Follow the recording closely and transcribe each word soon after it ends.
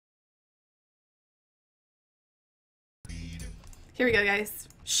Here we go, guys.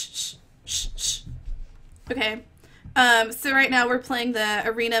 Shh, shh, shh, shh. Okay. So right now we're playing the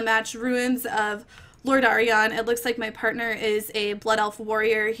arena match Ruins of Lord Arion. It looks like my partner is a Blood Elf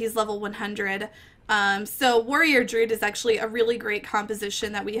Warrior. He's level 100. So Warrior Druid is actually a really great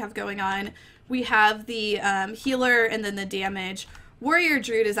composition that we have going on. We have the healer and then the damage. Warrior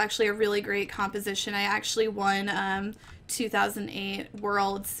Druid is actually a really great composition. I actually won 2008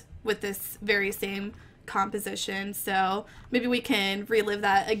 Worlds with this very same composition. So maybe we can relive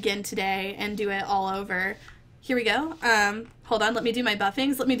that again today and do it all over. Here we go. Hold on, let me do my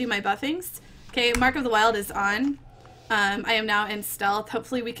buffings. Okay, Mark of the Wild is on. I am now in stealth.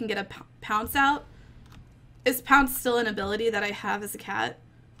 Hopefully we can get a pounce out. Is pounce still an ability that I have as a cat?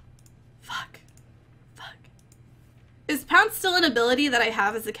 Fuck. Is pounce still an ability that I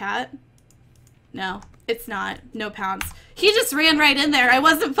have as a cat? No, it's not. No pounce. He just ran right in there. I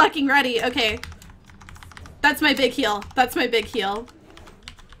wasn't fucking ready. Okay. That's my big heal. That's my big heal.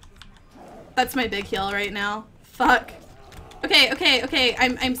 That's my big heal right now. Fuck. Okay.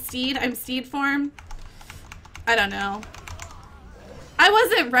 I'm steed form. I don't know. I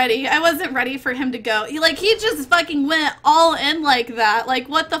wasn't ready for him to go. He just fucking went all in like that. Like,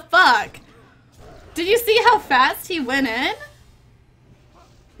 what the fuck? Did you see how fast he went in?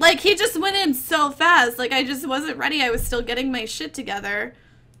 Like, he just went in so fast. Like, I just wasn't ready. I was still getting my shit together.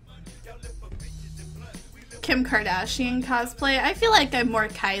 Kim Kardashian cosplay. I feel like I'm more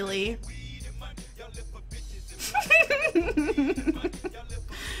Kylie.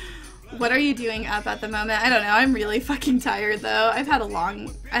 What are you doing up at the moment? I don't know. I'm really fucking tired though. I've had a long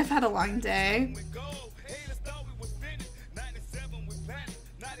day.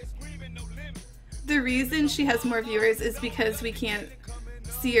 The reason she has more viewers is because we can't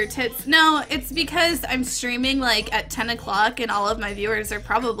see your tits. No, it's because I'm streaming like at 10 o'clock and all of my viewers are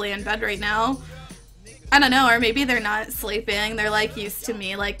probably in bed right now. I don't know, or maybe they're not sleeping. They're like used to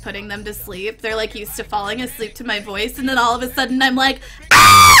me like putting them to sleep. They're like used to falling asleep to my voice, and then all of a sudden I'm like,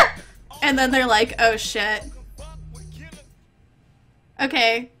 ah! And then they're like, oh shit.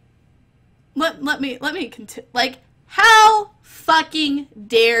 Okay. Let me continue. Like, how fucking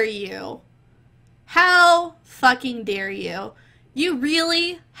dare you? How fucking dare you? You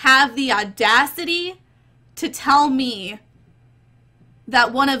really have the audacity to tell me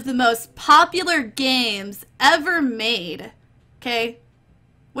that one of the most popular games ever made, okay?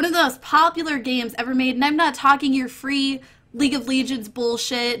 One of the most popular games ever made, and I'm not talking your free League of Legends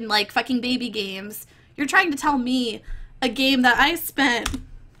bullshit and like fucking baby games. You're trying to tell me a game that I spent,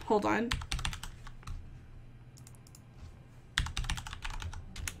 hold on.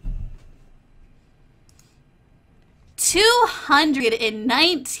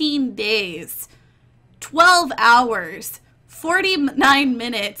 $219 days, 12 hours, 49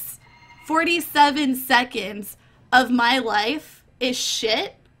 minutes, 47 seconds of my life is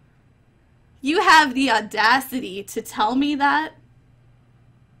shit? You have the audacity to tell me that?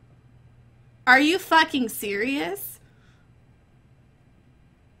 Are you fucking serious?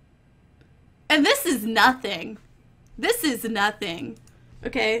 And this is nothing. This is nothing.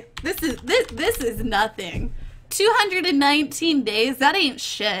 Okay? This is nothing. 219 days, that ain't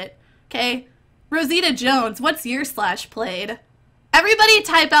shit. Okay? Rosita Jones, what's your /played? Everybody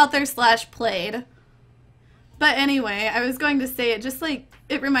type out their /played. But anyway, I was going to say it just like,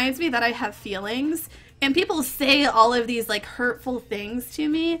 it reminds me that I have feelings, and people say all of these like hurtful things to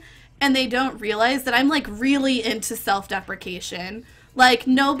me, and they don't realize that I'm like really into self-deprecation. Like,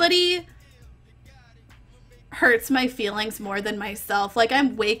 nobody hurts my feelings more than myself. Like, I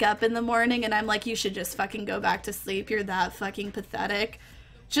wake up in the morning and I'm like, you should just fucking go back to sleep. You're that fucking pathetic.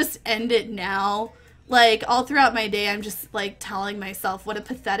 Just end it now. Like, all throughout my day, I'm just, like, telling myself what a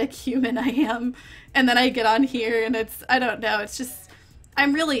pathetic human I am. And then I get on here and it's, I don't know, it's just,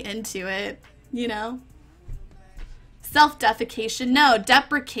 I'm really into it, you know? Self-defecation. No,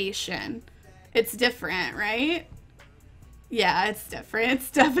 deprecation. It's different, right? Yeah, it's different.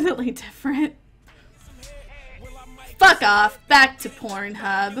 It's definitely different. Fuck off. Back to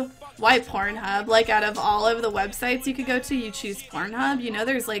Pornhub. Why Pornhub? Like, out of all of the websites you could go to, you choose Pornhub? You know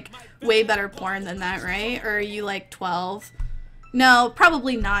there's, like, way better porn than that, right? Or are you, like, 12? No,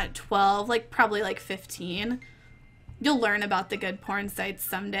 probably not 12. Like, probably, like, 15. You'll learn about the good porn sites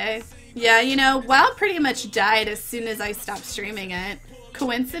someday. Yeah, you know, WoW pretty much died as soon as I stopped streaming it.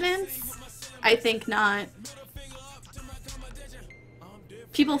 Coincidence? I think not.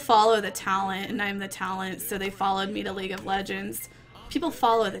 People follow the talent, and I'm the talent, so they followed me to League of Legends. People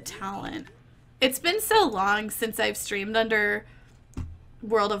follow the talent. It's been so long since I've streamed under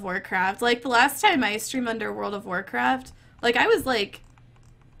World of Warcraft. Like, the last time I streamed under World of Warcraft, like, I was like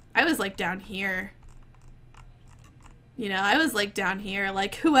down here. You know, I was like down here,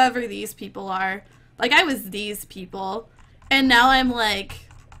 like whoever these people are. Like I was these people. And now I'm like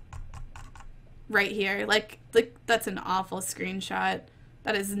right here. Like that's an awful screenshot.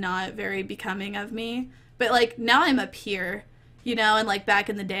 That is not very becoming of me. But like now I'm up here, you know, and like back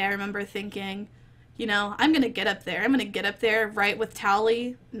in the day I remember thinking, you know, I'm gonna get up there. I'm gonna get up there right with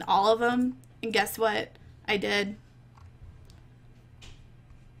Towley and all of them. And guess what? I did.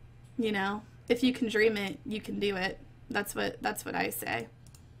 You know, if you can dream it, you can do it. That's what I say.